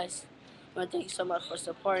you guys. I want to thank you so much for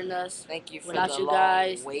supporting us. Thank you for Without the you long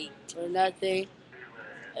guys, wait. we're nothing.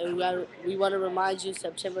 And we want to remind you,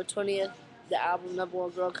 September 20th, the album Number One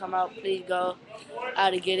Girl come out. Please go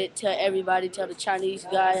out to get it. Tell everybody. Tell the Chinese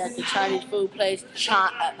guy at the Chinese food place.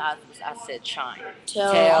 I said chime.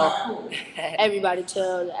 Tell everybody.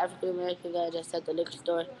 Tell the African American guy that's at the liquor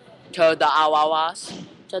store. Tell the Awawas.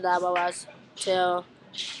 Tell the Abawas. Tell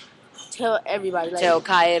everybody. Like, Tell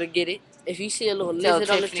Kaya to get it. if you see a little Tell lizard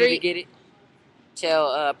on the Tiffany to street, get it.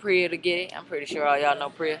 Tell Priya to get it. I'm pretty sure all y'all know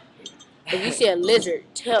Priya. if you see a lizard,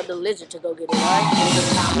 tell the lizard to go get it, right?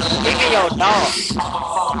 Even your dog.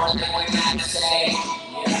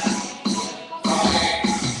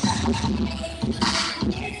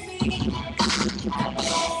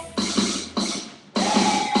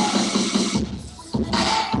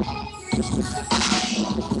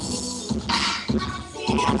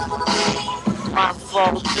 On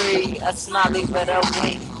 4-3, a snobby with a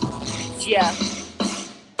wing. Yeah.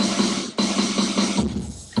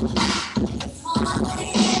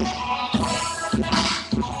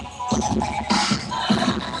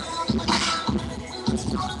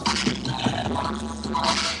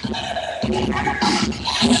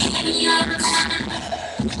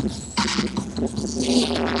 Everybody's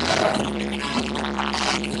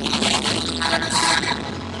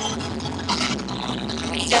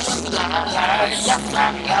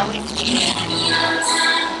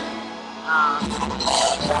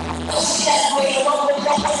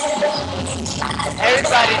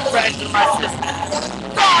friends with my sister.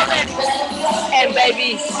 Already. And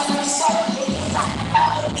baby,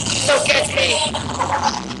 so catch me.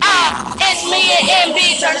 It's me and MB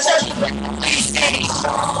trying to show you BC.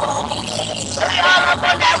 All up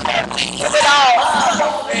on that whip. Give it all.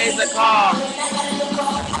 Raise the car.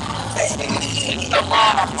 The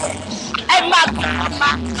ball. Hey, my.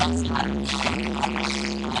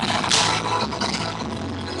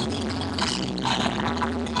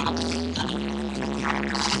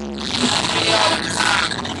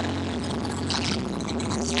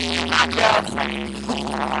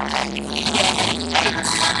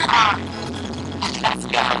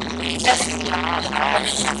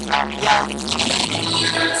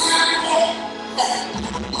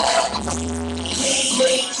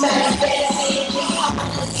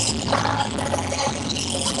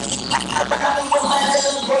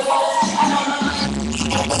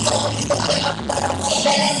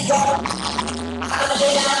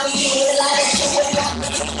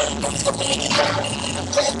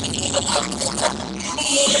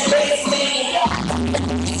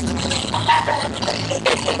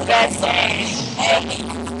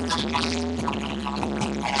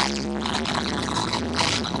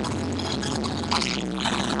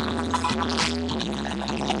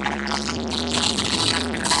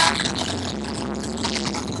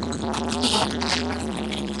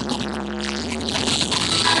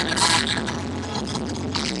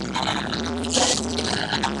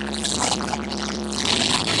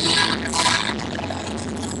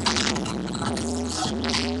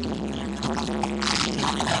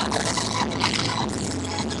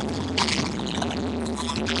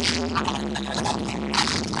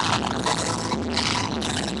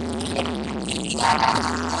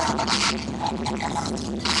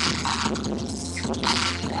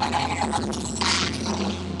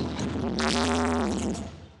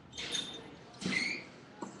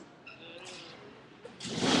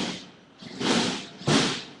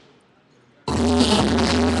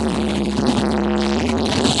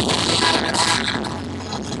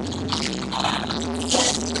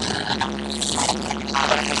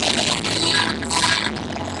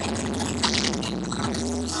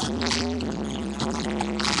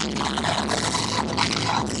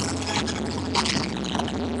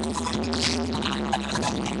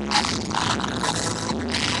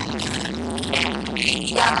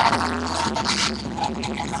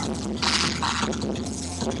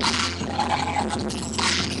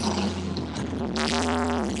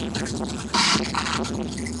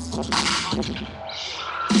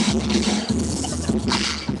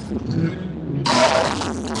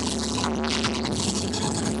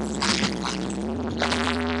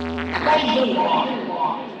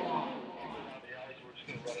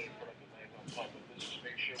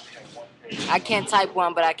 I can't type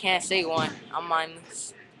one, but I can't say one. I'm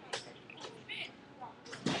mindless.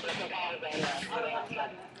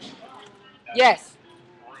 Yes.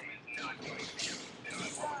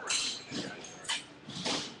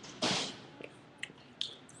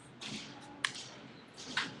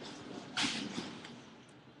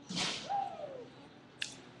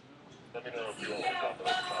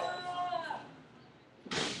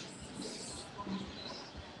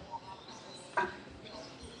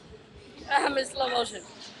 I'm in slow motion.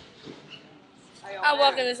 I'm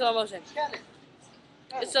walking in slow motion.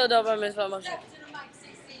 It's so dope. I'm in slow motion.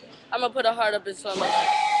 I'm gonna put a heart up in slow motion.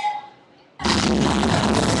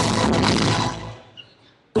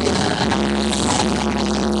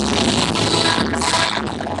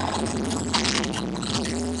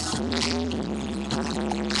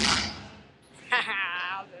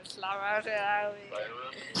 I was in slow motion. I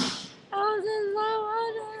was in slow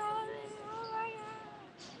motion.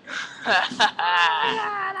 Oh my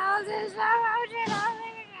god. I was in slow motion. I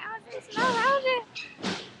was in slow motion.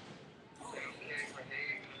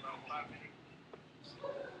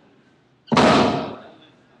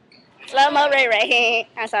 Slow mo, Ray Ray.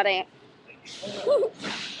 I saw that.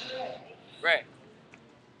 Right.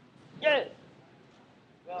 Yeah.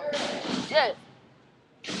 Yeah.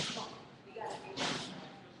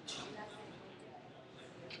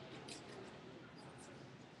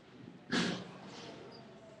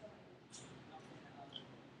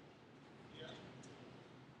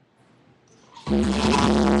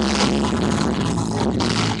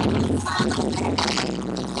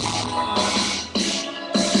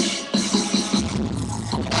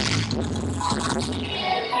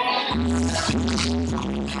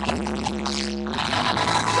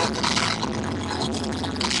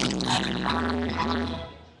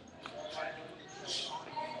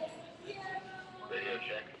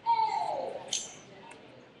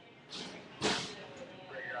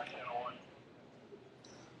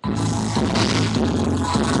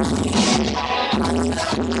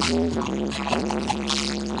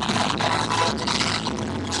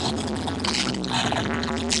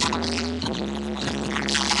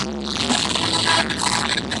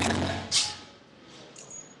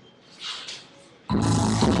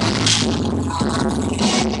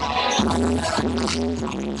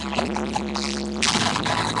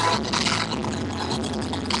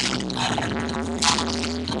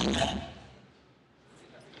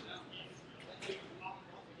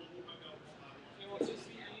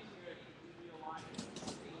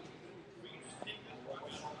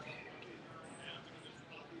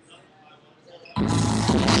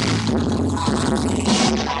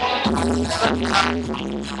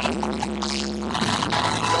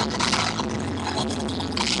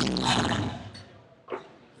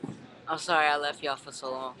 I'm sorry I left y'all for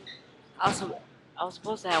so long. I was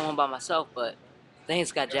supposed to have one by myself, but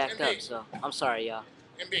things got jacked up, so I'm sorry, y'all.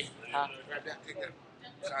 MB, Huh? grab that, take that.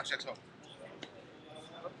 Sound checks home.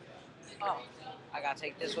 Oh, I gotta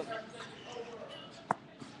take this with me.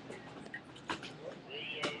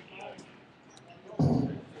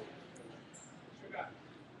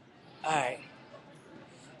 Alright.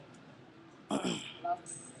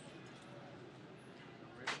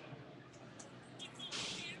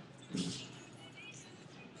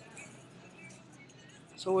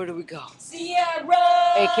 So where do we go? Sierra!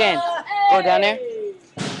 Hey Ken, go down there?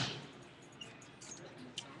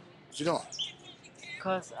 What you doing?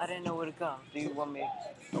 Cause I didn't know where to go. Do you want me?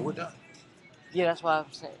 No, we're done. Yeah, that's why I'm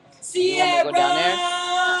saying. Sierra! You want me to go down there?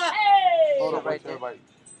 Hey! Hold Sit on, right wait till there. everybody.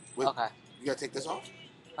 Wait, Okay. you gotta take this off?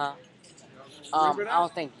 Huh? Rip it I out?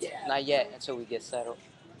 don't think not yet until we get settled.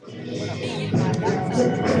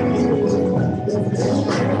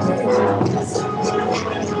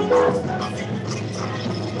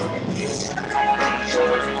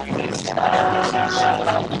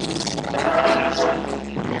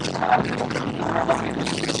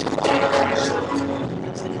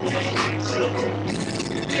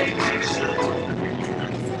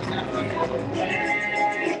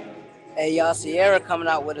 Hey y'all, Sierra coming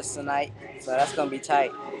out with us tonight, so that's gonna be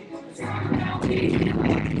tight.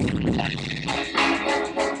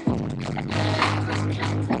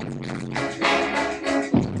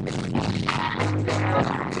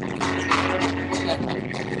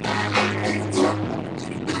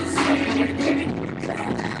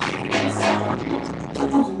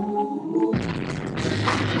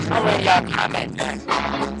 I'm ready y'all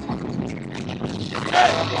comment.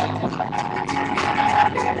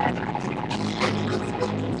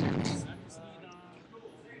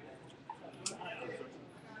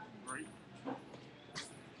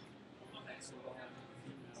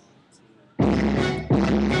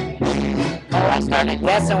 Oh, I started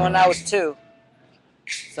dancing when I was 2,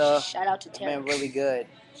 so Shout out to I've Tara. been really good.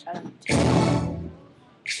 Shout out to Tara.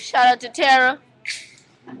 Shout out to Tara.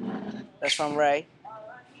 That's from Ray.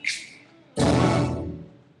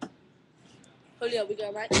 Julio, we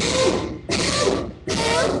good, right?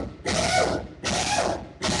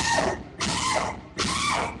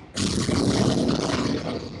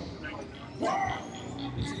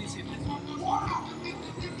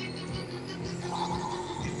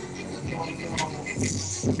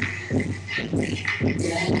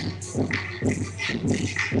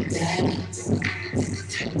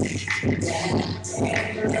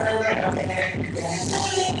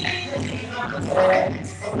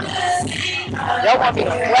 Y'all want me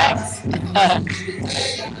to flex?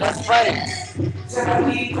 That's funny.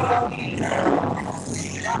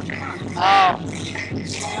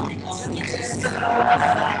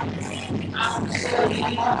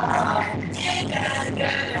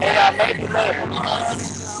 Hey, maybe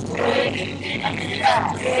later.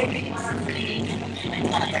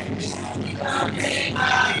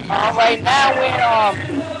 Right now we're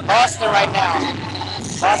in Boston right now.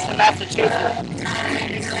 Boston, Massachusetts.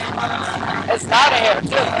 It's hot in here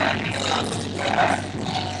too.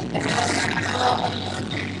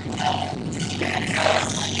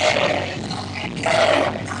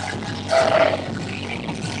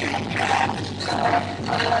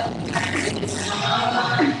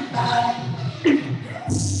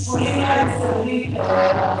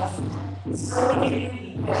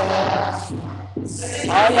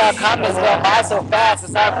 All y'all comments go by so fast,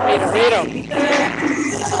 it's hard for me to read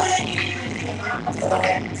them.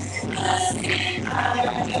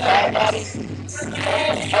 Daddy.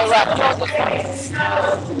 Hey, Rob, you want this? They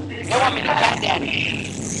want me to cut that.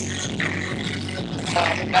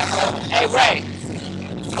 Hey, Ray.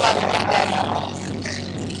 You want to cut that?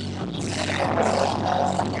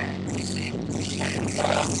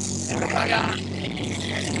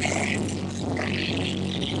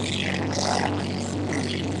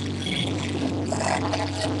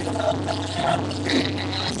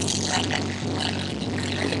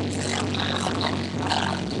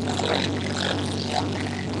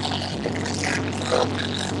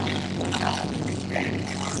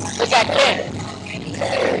 We got Ken.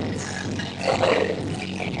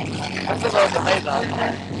 That's a little delay, though.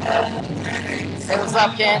 Say what's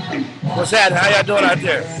up, Ken. What's happening? How y'all doing out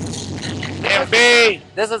there? MB.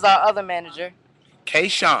 This is our other manager.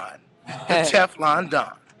 K-Sean. The Teflon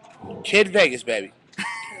Don. Kid Vegas, baby.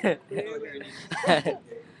 Hey,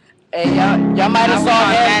 y'all might have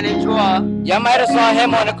saw him. Y'all might have saw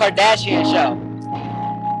him on the Kardashian show.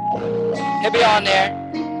 He'll be on there.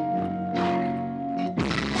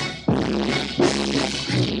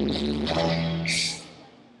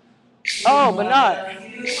 Oh, Bernard.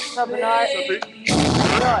 What's up, Bernard? How you doing?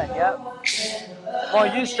 Yep. On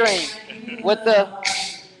Ustream with the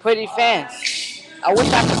pretty fans. I wish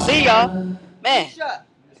I could see y'all. Man,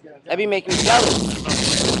 that be making me jealous.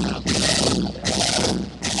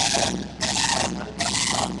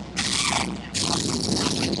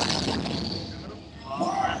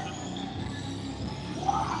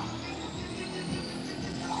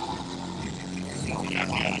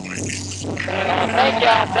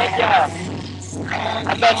 Thank y'all. I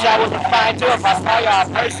bet y'all would be fine too if I saw y'all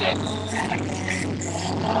in person.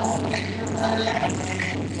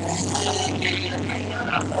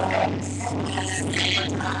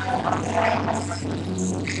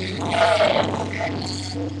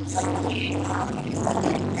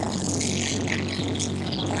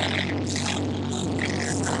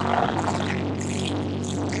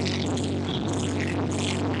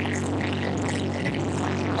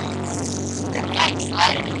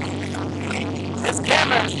 This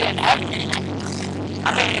camera is getting heavy. I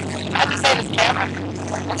mean, I just say this camera.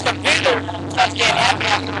 This computer starts getting heavy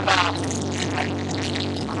after a while.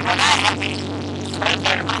 Well, not heavy. But it's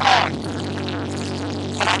getting my arm.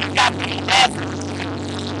 But I just got pretty dead.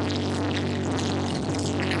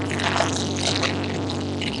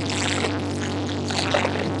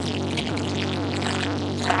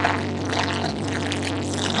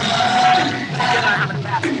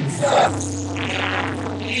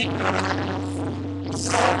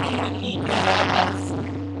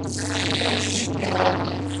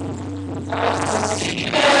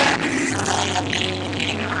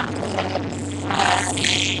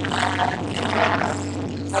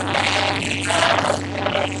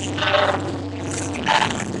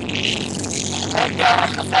 Thank y'all.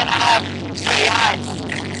 I said I have pretty eyes.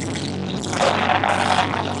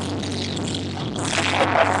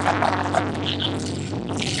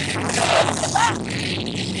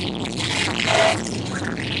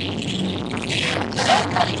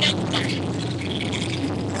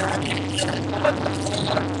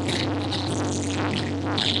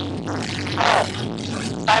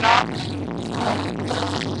 Sign off.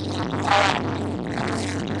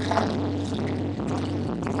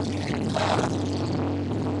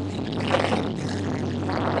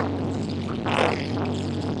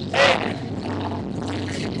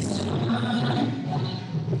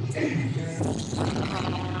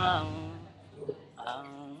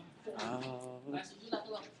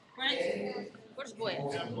 Prince, where's the boy at?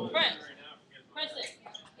 Prince, Princess.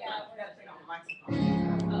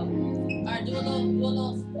 Alright, do a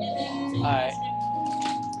little thing. Alright.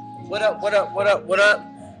 What up?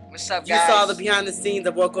 What's up, You guys? saw the behind the scenes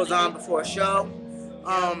of what goes on before a show.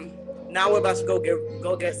 Now we're about to go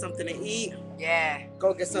get something to eat. Yeah.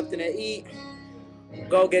 Go get something to eat.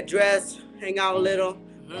 Go get dressed. Hang out a little.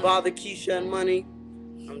 Bother Keisha and Money.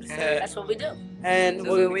 I'm just saying. That's what we do. And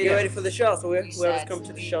we're gonna get ready for the show. So whoever's Besides coming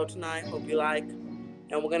to the show tonight, hope you like.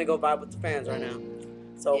 And we're gonna go vibe with the fans right now.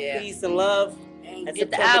 So Yeah. peace and love. And And get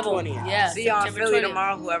the September album. 20th. Yeah. See y'all in September Philly 20th.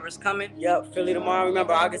 tomorrow, whoever's coming. Yep, Philly tomorrow.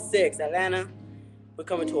 Remember, August 6th, Atlanta. We're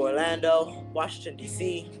coming to Orlando, Washington,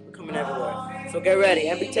 D.C. We're coming everywhere. So get ready.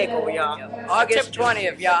 MB Takeover, y'all. August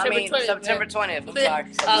 20th, y'all. September 20th, September 20th. I'm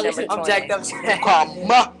sorry. September 20th. I'm jacked up.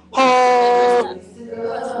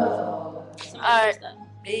 Alright.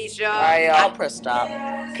 Peace, y'all. Alright, y'all. I'll press stop.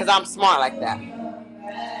 Because I'm smart like that.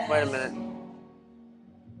 Wait a minute.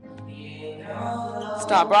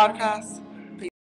 Stop broadcast.